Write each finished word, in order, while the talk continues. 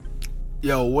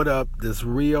Yo, what up? This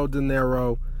Rio De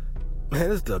Niro.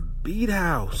 Man, it's the Beat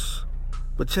House.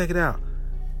 But check it out.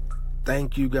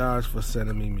 Thank you guys for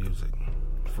sending me music.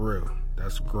 For real.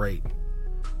 That's great.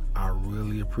 I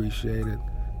really appreciate it.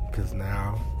 Because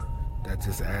now that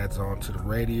just adds on to the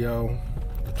radio.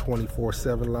 The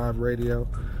 24/7 live radio.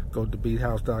 Go to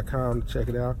thebeathouse.com to check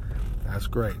it out. That's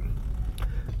great.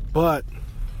 But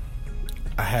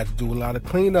I had to do a lot of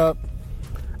cleanup.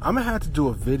 I'm going to have to do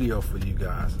a video for you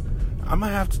guys. I'm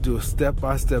going to have to do a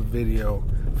step-by-step video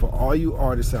for all you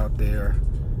artists out there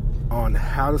on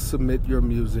how to submit your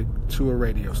music to a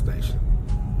radio station.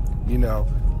 You know,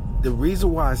 the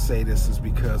reason why I say this is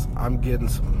because I'm getting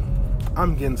some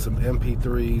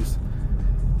MP3s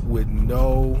with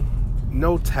no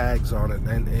tags on it,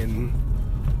 and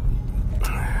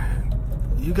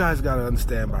you guys got to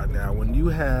understand by now, when you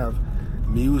have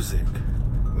music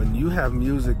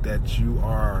that you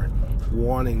are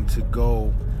wanting to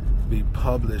go be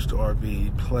published or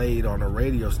be played on a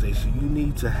radio station, you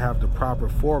need to have the proper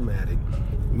formatting,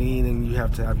 meaning you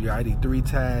have to have your ID3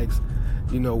 tags,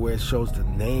 you know, where it shows the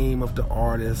name of the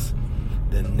artist,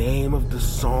 the name of the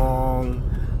song,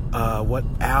 what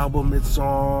album it's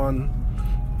on,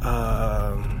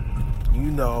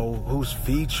 you know, who's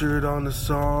featured on the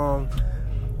song,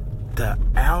 the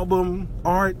album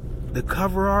art, the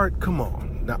cover art. Come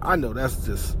on. Now, I know that's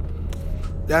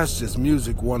just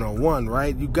music 101,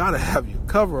 right? You gotta have your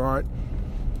cover art.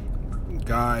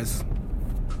 Guys,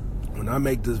 when I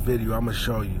make this video, I'm gonna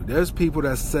show you. There's people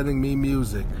that's sending me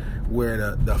music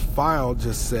where the file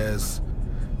just says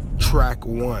track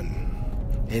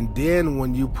 1. And then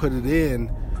when you put it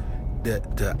in, the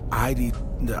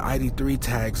ID3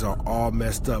 tags are all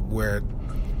messed up, where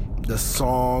the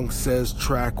song says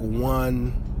track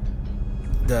 1,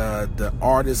 the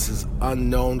artist is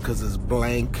unknown because it's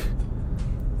blank.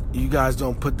 You guys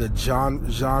don't put the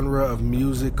genre of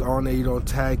music on there. You don't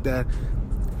tag that.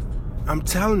 I'm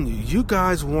telling you, you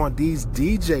guys want these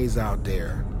DJs out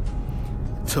there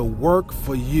to work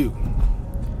for you.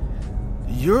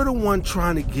 You're the one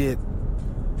trying to get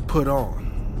put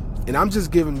on. And I'm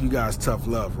just giving you guys tough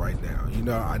love right now. You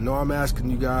know, I know I'm asking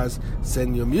you guys,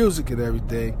 send your music and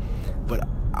everything, but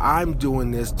I'm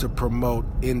doing this to promote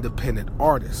independent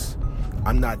artists.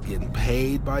 I'm not getting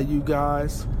paid by you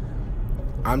guys.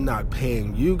 I'm not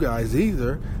paying you guys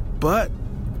either. But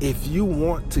if you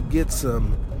want to get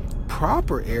some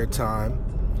proper airtime,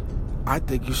 I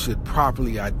think you should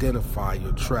properly identify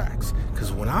your tracks.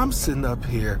 Because when I'm sitting up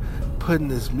here putting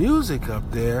this music up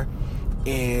there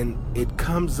and it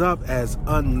comes up as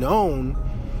unknown,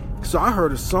 so I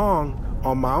heard a song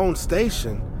on my own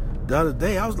station the other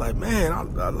day. I was like, man, I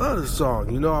love this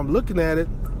song. You know, I'm looking at it.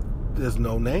 There's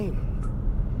no name.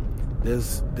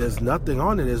 There's nothing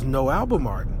on it. There's no album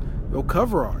art, no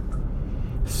cover art.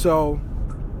 So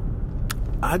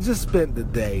I just spent the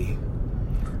day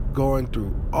going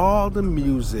through all the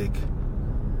music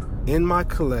in my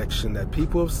collection that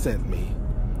people have sent me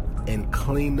and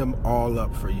cleaned them all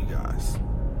up for you guys,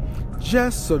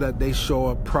 just so that they show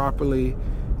up properly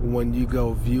when you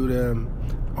go view them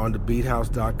on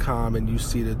thebeathouse.com and you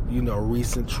see the, you know,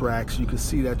 recent tracks. You can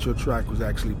see that your track was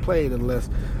actually played, unless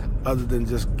other than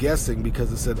just guessing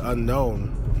because it said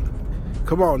unknown.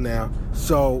 Come on now.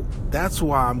 So that's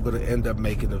why I'm going to end up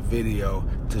making a video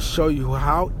to show you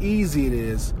how easy it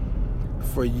is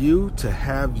for you to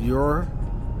have your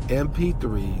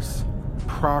MP3s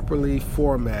properly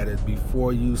formatted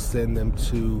before you send them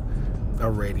to a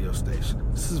radio station.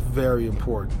 This is very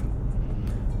important.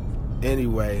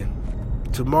 Anyway,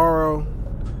 tomorrow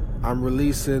I'm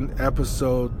releasing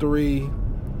episode 3,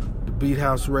 the Beat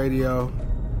House Radio.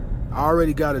 I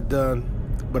already got it done,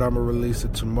 but I'm going to release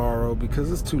it tomorrow because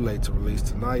it's too late to release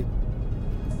tonight.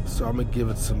 So I'm going to give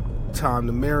it some time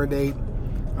to marinate.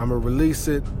 I'm going to release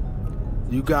it.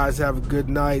 You guys have a good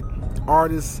night.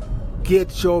 Artists,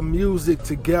 get your music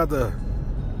together.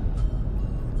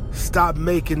 Stop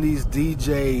making these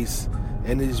DJs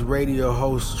and these radio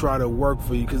hosts try to work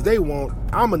for you, because they won't.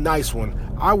 I'm a nice one.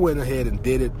 I went ahead and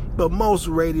did it. But most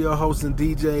radio hosts and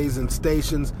DJs and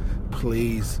stations,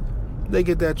 please, they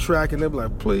get that track and they're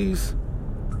like, please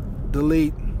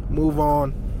delete, move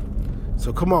on.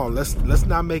 So come on, let's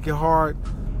not make it hard.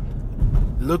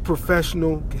 Look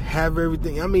professional, have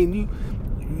everything. I mean,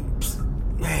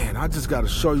 man, I just got to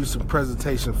show you some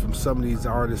presentation from some of these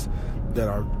artists that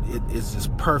are, it's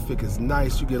just perfect, it's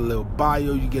nice. You get a little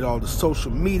bio, you get all the social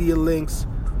media links.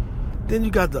 Then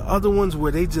you got the other ones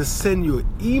where they just send you an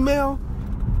email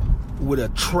with a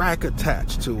track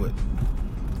attached to it,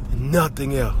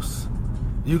 nothing else.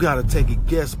 You got to take a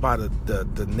guess by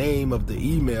the name of the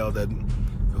email that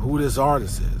who this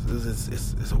artist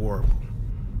is. It's horrible.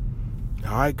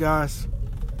 All right, guys.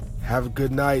 Have a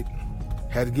good night.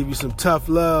 Had to give you some tough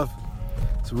love.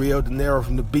 It's Rio De Niro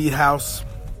from the Beat House.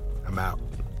 I'm out.